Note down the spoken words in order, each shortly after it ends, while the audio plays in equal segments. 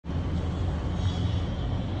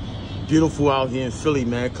beautiful out here in Philly,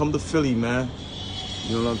 man. Come to Philly, man.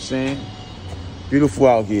 You know what I'm saying? Beautiful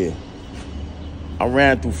out here. I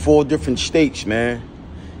ran through 4 different states, man.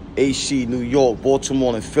 AC, New York,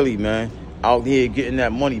 Baltimore, and Philly, man. Out here getting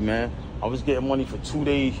that money, man. I was getting money for 2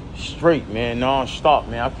 days straight, man, non-stop,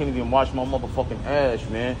 man. I couldn't even wash my motherfucking ass,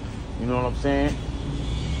 man. You know what I'm saying?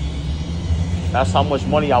 That's how much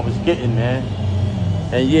money I was getting, man.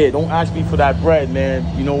 And yeah, don't ask me for that bread,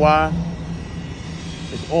 man. You know why?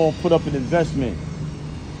 It's all put up in investment.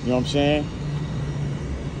 You know what I'm saying?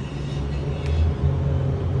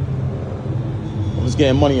 I was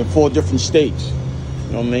getting money in 4 different states.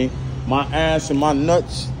 You know what I mean? My ass and my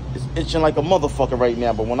nuts is itching like a motherfucker right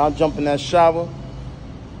now. But when I jump in that shower,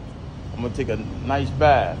 I'm gonna take a nice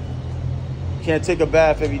bath. You can't take a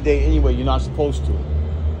bath every day anyway. You're not supposed to.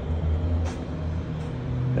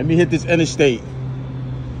 Let me hit this interstate.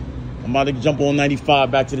 I'm about to jump on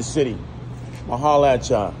 95 back to the city. I'll holla at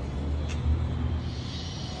y'all.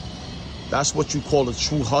 That's what you call a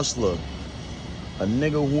true hustler. A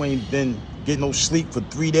nigga who ain't been getting no sleep for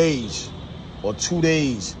 3 days or 2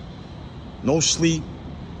 days. No sleep,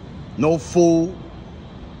 no food,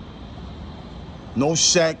 no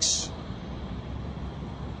sex,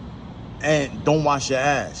 and don't wash your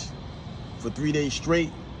ass for 3 days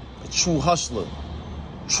straight. A true hustler,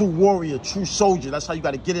 true warrior, true soldier. That's how you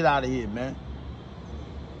got to get it out of here, man.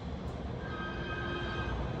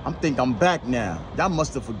 I'm back now. Y'all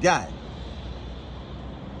must have forgot.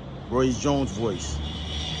 Royce Jones voice.